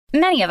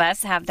Many of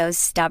us have those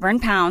stubborn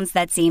pounds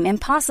that seem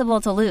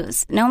impossible to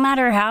lose, no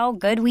matter how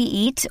good we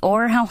eat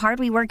or how hard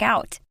we work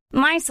out.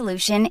 My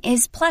solution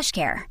is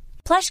PlushCare.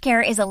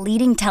 PlushCare is a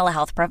leading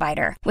telehealth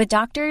provider with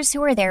doctors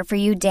who are there for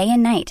you day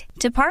and night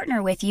to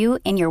partner with you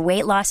in your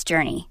weight loss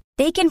journey.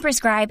 They can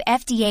prescribe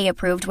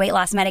FDA-approved weight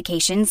loss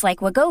medications like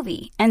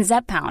Wegovy and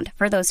Zepbound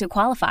for those who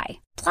qualify.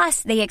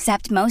 Plus, they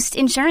accept most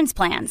insurance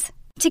plans.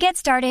 To get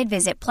started,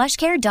 visit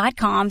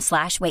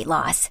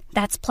plushcare.com/weightloss.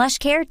 That's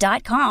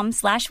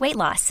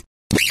plushcare.com/weightloss.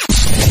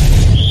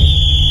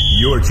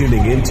 You're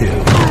tuning into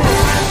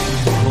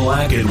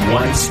Black and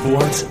White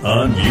Sports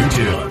on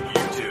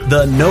YouTube.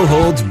 The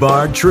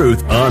no-holds-barred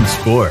truth on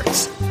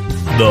sports.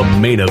 The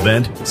main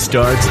event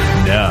starts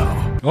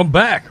now. I'm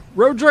back.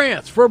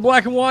 Rodrance for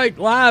Black and White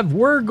Live.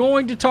 We're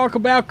going to talk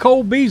about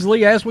Cole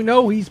Beasley. As we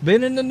know, he's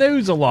been in the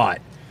news a lot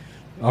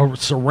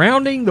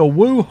surrounding the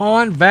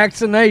Wuhan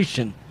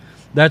vaccination.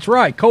 That's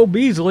right. Cole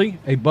Beasley,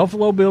 a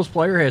Buffalo Bills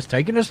player, has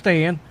taken a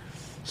stand,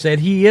 said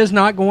he is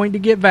not going to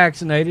get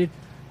vaccinated,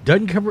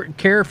 doesn't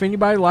care if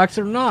anybody likes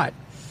it or not.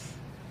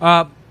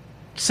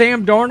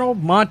 Sam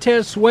Darnold,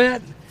 Montez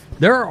Sweat,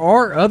 there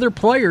are other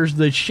players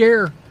that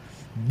share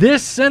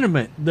this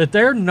sentiment that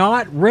they're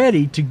not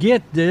ready to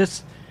get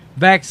this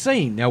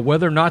vaccine. Now,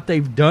 whether or not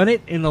they've done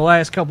it in the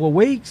last couple of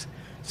weeks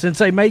since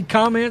they made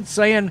comments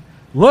saying,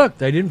 look,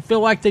 they didn't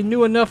feel like they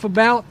knew enough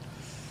about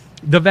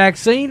the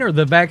vaccine or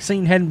the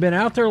vaccine hadn't been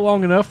out there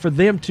long enough for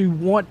them to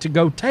want to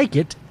go take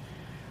it.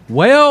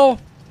 Well,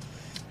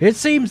 it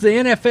seems the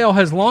NFL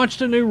has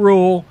launched a new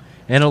rule,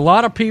 and a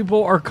lot of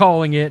people are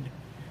calling it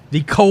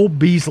the Cole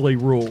Beasley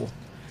rule.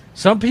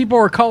 Some people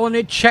are calling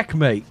it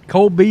checkmate,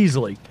 Cole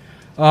Beasley.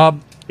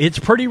 It's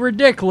pretty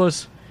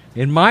ridiculous.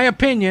 In my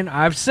opinion,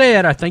 I've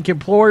said I think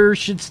employers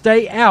should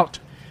stay out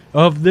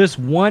of this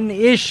one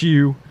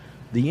issue.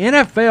 The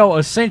NFL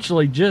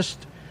essentially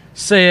just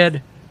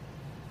said,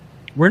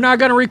 we're not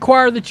going to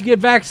require that you get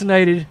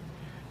vaccinated,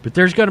 but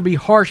there's going to be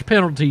harsh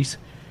penalties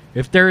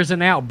if there is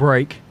an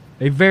outbreak,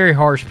 a very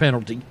harsh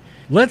penalty.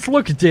 Let's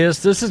look at this.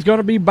 This is going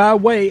to be by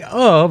way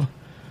of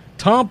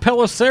Tom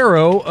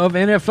Pelissero of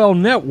NFL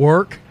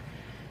Network.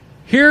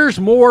 Here's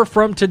more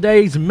from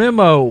today's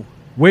memo,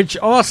 which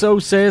also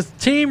says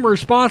team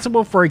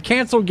responsible for a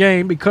canceled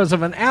game because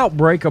of an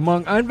outbreak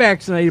among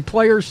unvaccinated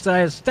players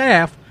and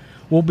staff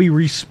will be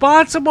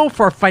responsible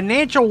for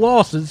financial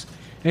losses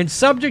and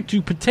subject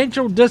to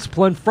potential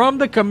discipline from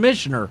the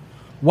commissioner.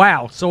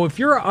 Wow. So if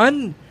you're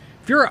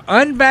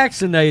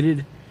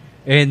unvaccinated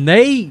and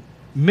they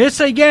miss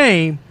a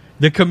game,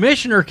 the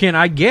commissioner can,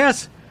 I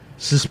guess,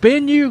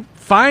 suspend you,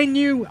 fine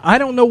you. I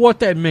don't know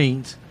what that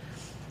means.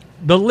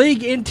 The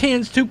league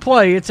intends to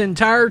play its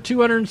entire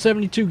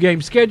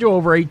 272-game schedule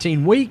over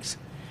 18 weeks,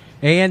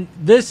 and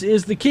this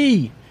is the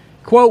key.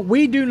 Quote,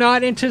 we do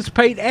not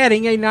anticipate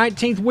adding a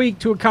 19th week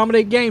to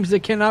accommodate games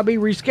that cannot be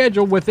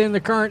rescheduled within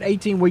the current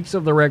 18 weeks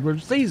of the regular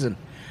season.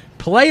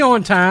 Play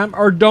on time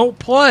or don't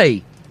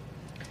play.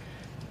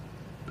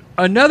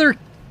 Another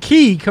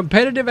key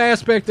competitive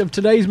aspect of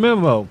today's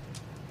memo,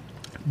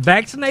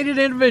 vaccinated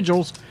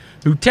individuals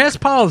who test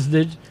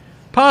positive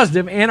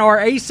and are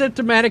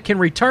asymptomatic can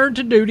return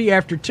to duty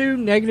after 2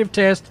 negative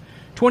tests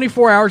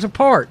 24 hours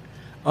apart.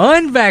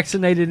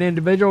 Unvaccinated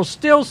individuals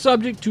still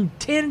subject to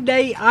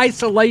 10-day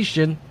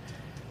isolation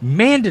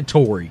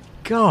mandatory.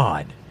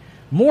 God.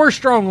 More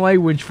strong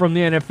language from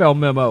the NFL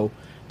memo.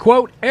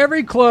 Quote,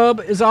 every club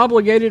is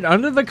obligated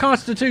under the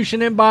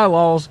Constitution and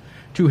bylaws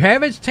to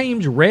have its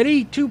teams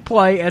ready to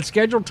play at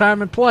scheduled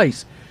time and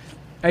place.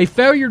 A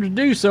failure to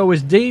do so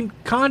is deemed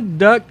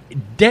conduct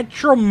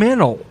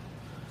detrimental.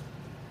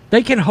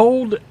 They can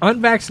hold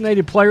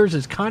unvaccinated players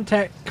as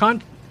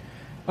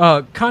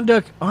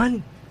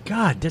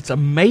God, that's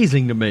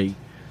amazing to me.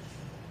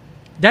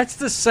 That's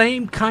the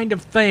same kind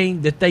of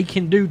thing that they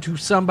can do to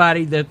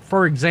somebody that,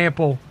 for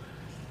example,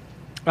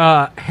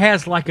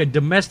 has like a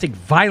domestic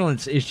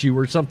violence issue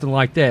or something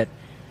like that.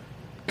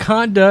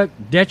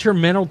 Conduct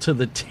detrimental to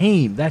the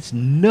team. That's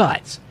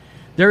nuts.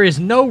 There is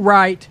no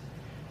right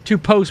to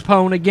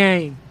postpone a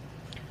game.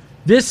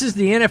 This is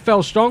the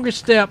NFL's strongest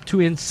step to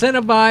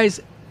incentivize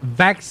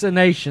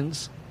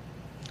vaccinations.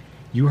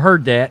 You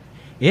heard that.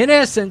 In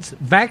essence,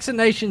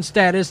 vaccination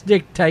status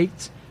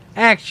dictates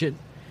action.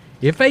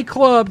 If a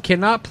club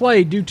cannot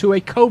play due to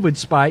a COVID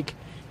spike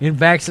in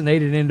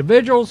vaccinated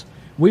individuals,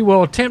 we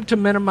will attempt to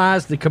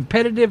minimize the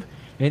competitive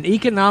and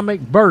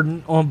economic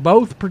burden on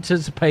both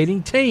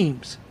participating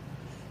teams.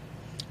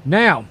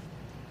 Now,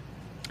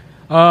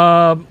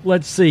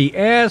 let's see.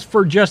 As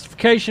for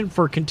justification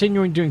for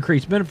continuing to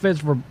increase benefits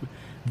for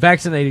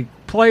vaccinated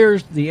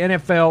players, the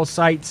NFL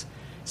cites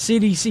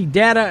CDC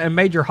data and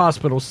major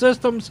hospital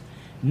systems.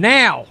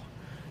 Now,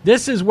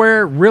 this is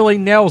where it really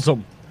nails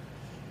them.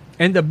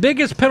 And the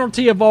biggest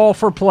penalty of all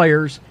for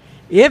players,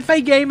 if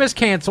a game is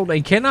canceled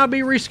and cannot be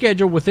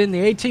rescheduled within the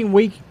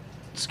 18-week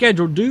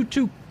schedule due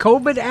to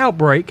COVID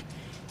outbreak,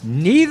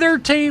 neither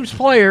team's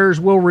players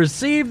will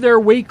receive their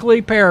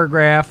weekly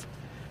paragraph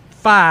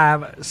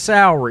 5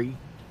 salary.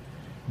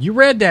 You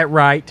read that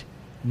right.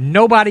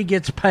 Nobody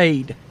gets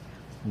paid.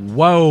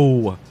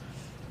 Whoa.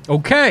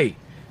 Okay,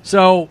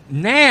 so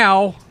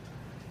now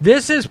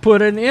this has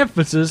put an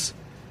emphasis.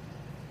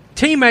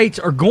 Teammates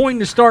are going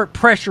to start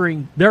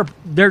pressuring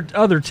their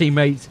other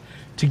teammates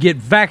to get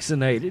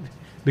vaccinated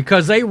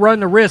because they run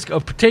the risk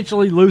of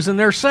potentially losing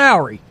their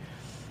salary.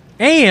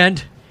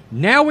 And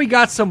now we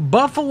got some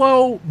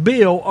Buffalo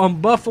Bill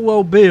on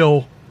Buffalo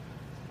Bill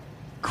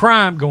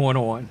crime going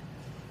on.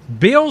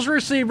 Bills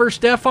receiver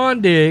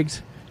Stephon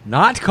Diggs,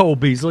 not Cole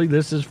Beasley,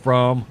 this is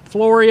from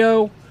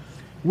Florio,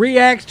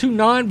 reacts to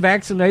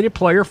non-vaccinated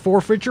player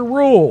forfeiture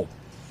rule.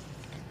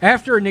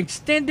 After an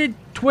extended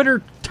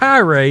Twitter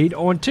tirade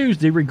on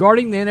Tuesday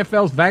regarding the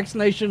NFL's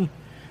vaccination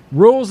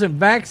rules and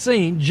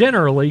vaccine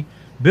generally,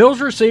 Bills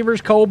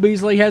receivers Cole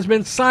Beasley has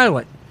been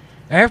silent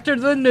after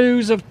the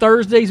news of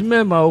Thursday's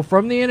memo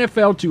from the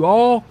NFL to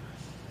all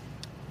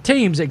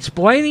teams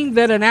explaining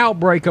that an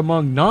outbreak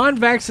among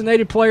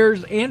non-vaccinated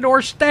players and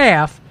or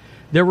staff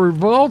that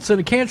results in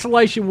a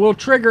cancellation will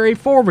trigger a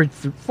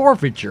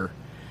forfeiture.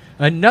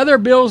 Another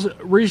Bills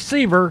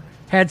receiver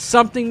had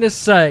something to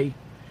say.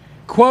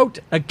 Quote,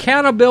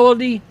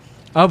 accountability,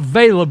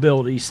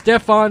 availability,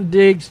 Stephon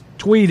Diggs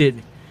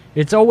tweeted.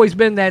 It's always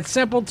been that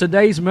simple.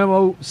 Today's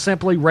memo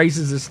simply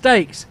raises the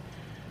stakes.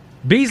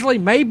 Beasley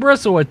may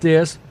bristle at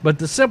this, but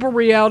the simple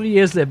reality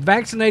is that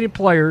vaccinated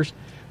players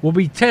will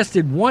be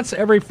tested once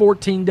every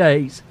 14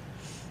 days.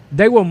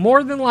 They will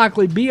more than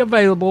likely be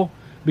available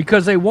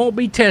because they won't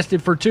be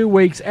tested for 2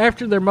 weeks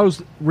after their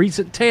most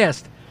recent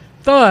test.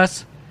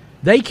 Thus,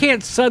 they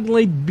can't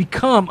suddenly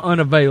become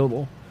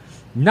unavailable.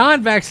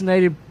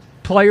 Non-vaccinated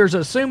players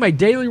assume a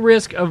daily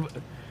risk of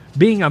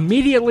being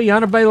immediately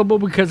unavailable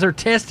because they're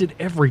tested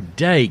every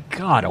day.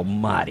 God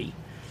almighty.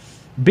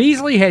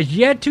 Beasley has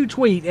yet to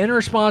tweet in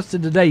response to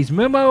today's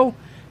memo.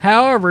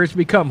 However, it's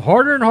become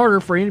harder and harder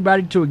for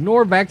anybody to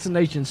ignore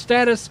vaccination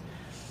status.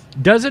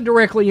 Doesn't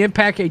directly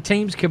impact a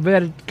team's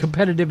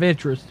competitive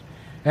interest.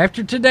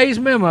 After today's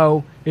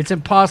memo, it's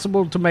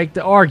impossible to make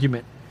the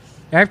argument.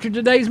 After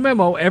today's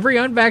memo, every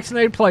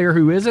unvaccinated player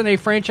who isn't a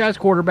franchise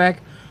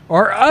quarterback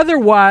or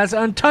otherwise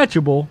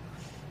untouchable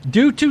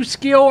due to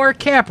skill or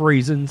cap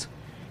reasons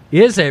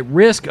is at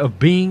risk of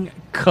being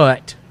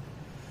cut.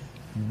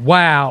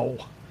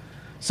 Wow.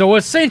 So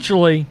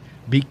essentially,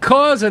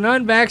 because an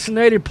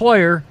unvaccinated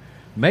player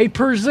may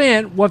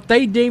present what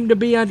they deem to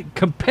be a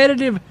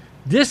competitive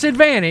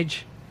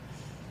disadvantage,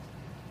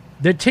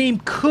 the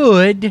team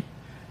could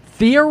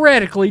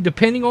theoretically,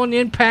 depending on the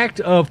impact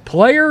of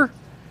player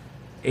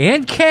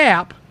and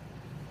cap,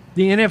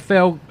 an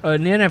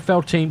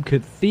NFL team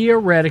could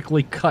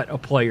theoretically cut a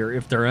player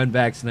if they're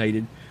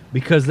unvaccinated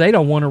because they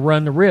don't want to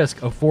run the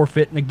risk of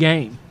forfeiting a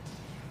game.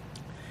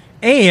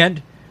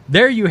 And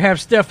there you have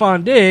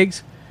Stephon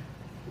Diggs.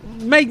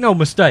 Make no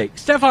mistake,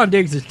 Stephon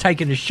Diggs is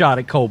taking a shot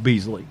at Cole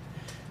Beasley.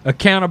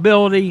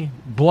 Accountability,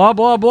 blah,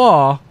 blah,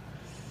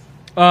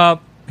 blah.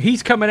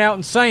 He's coming out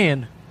and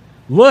saying,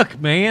 look,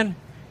 man,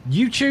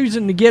 you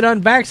choosing to get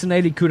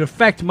unvaccinated could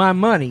affect my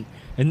money.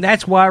 And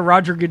that's why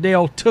Roger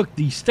Goodell took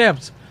these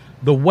steps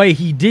the way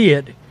he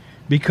did.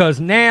 Because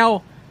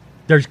now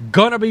there's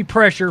going to be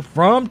pressure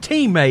from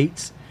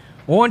teammates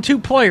onto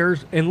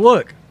players. And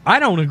look, I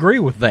don't agree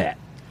with that.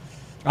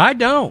 I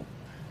don't.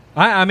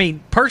 I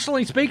mean,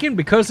 personally speaking,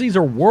 because these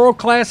are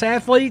world-class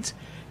athletes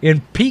in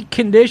peak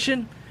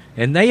condition,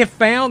 and they have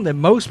found that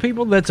most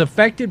people that's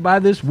affected by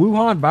this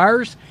Wuhan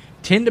virus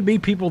tend to be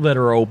people that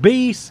are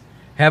obese,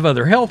 have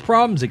other health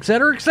problems,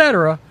 etc.,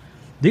 etc.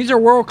 These are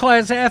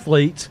world-class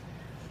athletes.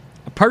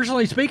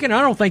 Personally speaking,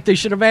 I don't think they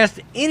should have asked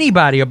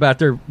anybody about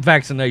their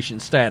vaccination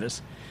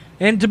status.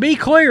 And to be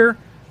clear,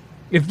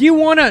 if you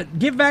want to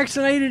get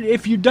vaccinated,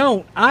 if you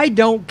don't, I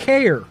don't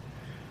care.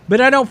 But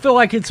I don't feel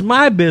like it's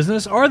my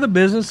business or the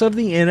business of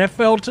the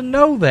NFL to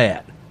know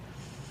that.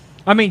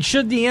 I mean,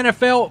 should the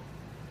NFL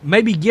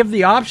maybe give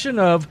the option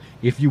of,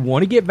 if you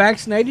want to get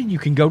vaccinated, you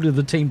can go to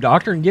the team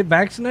doctor and get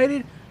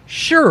vaccinated?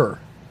 Sure.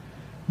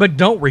 But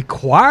don't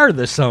require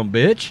the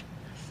sumbitch.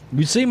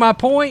 You see my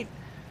point?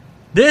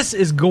 This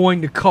is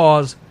going to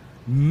cause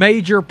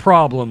major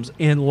problems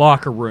in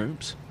locker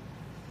rooms.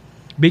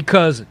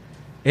 Because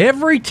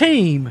every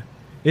team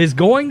is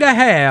going to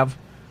have,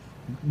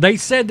 they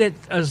said that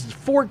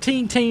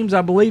 14 teams,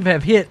 I believe,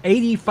 have hit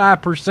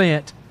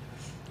 85%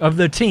 of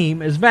the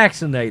team is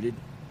vaccinated.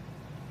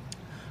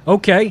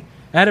 Okay,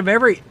 out of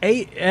every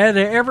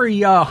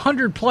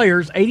 100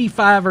 players,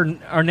 85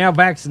 are now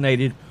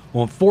vaccinated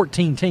on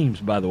 14 teams,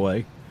 by the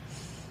way.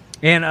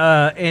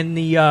 And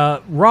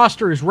the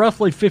roster is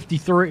roughly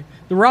 53.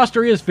 The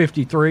roster is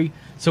 53,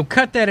 so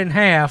cut that in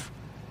half.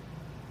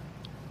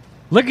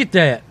 Look at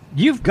that.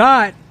 You've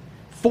got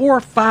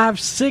 4, 5,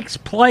 6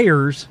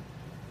 players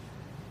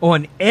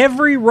on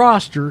every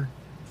roster,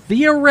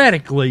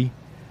 theoretically,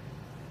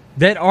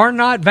 that are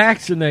not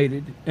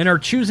vaccinated and are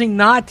choosing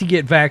not to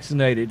get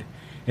vaccinated.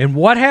 And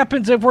what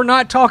happens if we're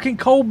not talking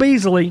Cole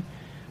Beasley,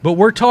 but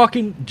we're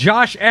talking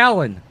Josh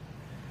Allen,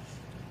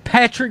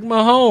 Patrick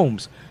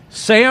Mahomes,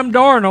 Sam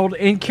Darnold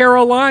in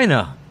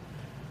Carolina?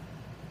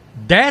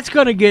 That's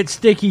going to get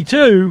sticky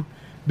too,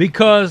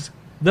 because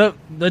the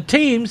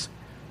teams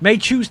may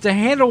choose to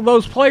handle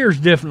those players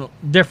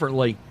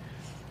differently.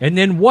 And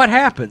then what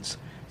happens?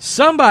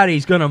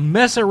 Somebody's going to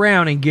mess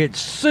around and get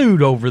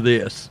sued over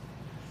this.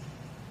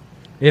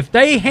 If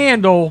they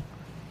handle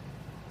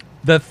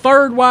the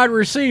third wide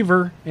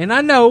receiver, and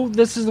I know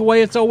this is the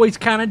way it's always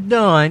kind of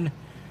done,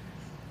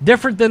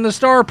 different than the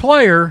star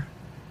player,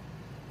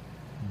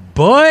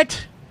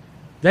 but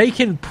they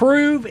can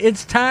prove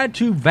it's tied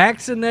to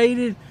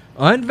vaccinated,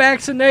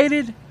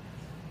 unvaccinated,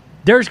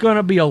 there's going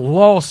to be a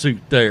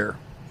lawsuit there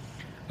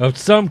of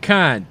some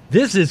kind.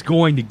 This is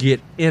going to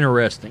get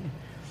interesting.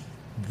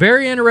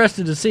 Very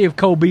interested to see if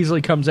Cole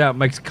Beasley comes out and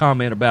makes a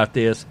comment about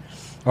this,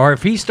 or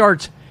if he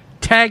starts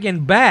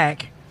tagging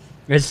back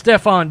at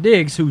Stephon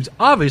Diggs, who's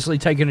obviously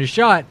taking a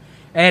shot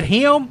at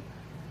him.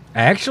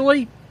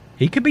 Actually,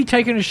 he could be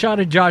taking a shot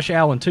at Josh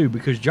Allen too,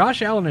 because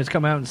Josh Allen has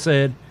come out and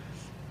said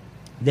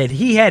that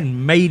he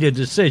hadn't made a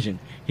decision.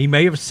 He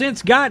may have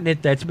since gotten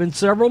it. That's been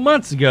several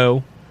months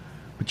ago,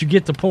 but you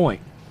get the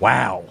point.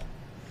 Wow.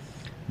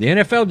 The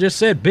NFL just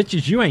said,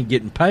 bitches, you ain't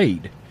getting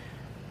paid.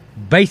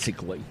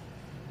 Basically.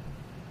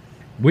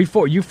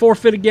 You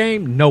forfeit a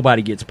game,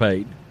 nobody gets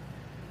paid.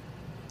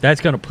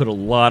 That's going to put a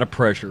lot of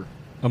pressure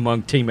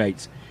among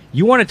teammates.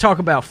 You want to talk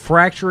about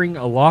fracturing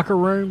a locker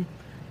room?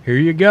 Here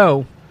you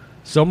go.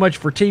 So much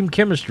for team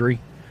chemistry.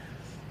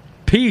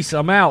 Peace.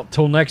 I'm out.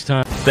 Till next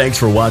time. Thanks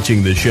for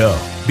watching the show.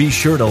 Be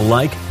sure to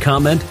like,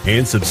 comment,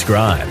 and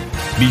subscribe.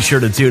 Be sure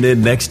to tune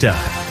in next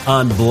time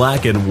on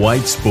Black and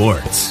White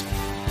Sports.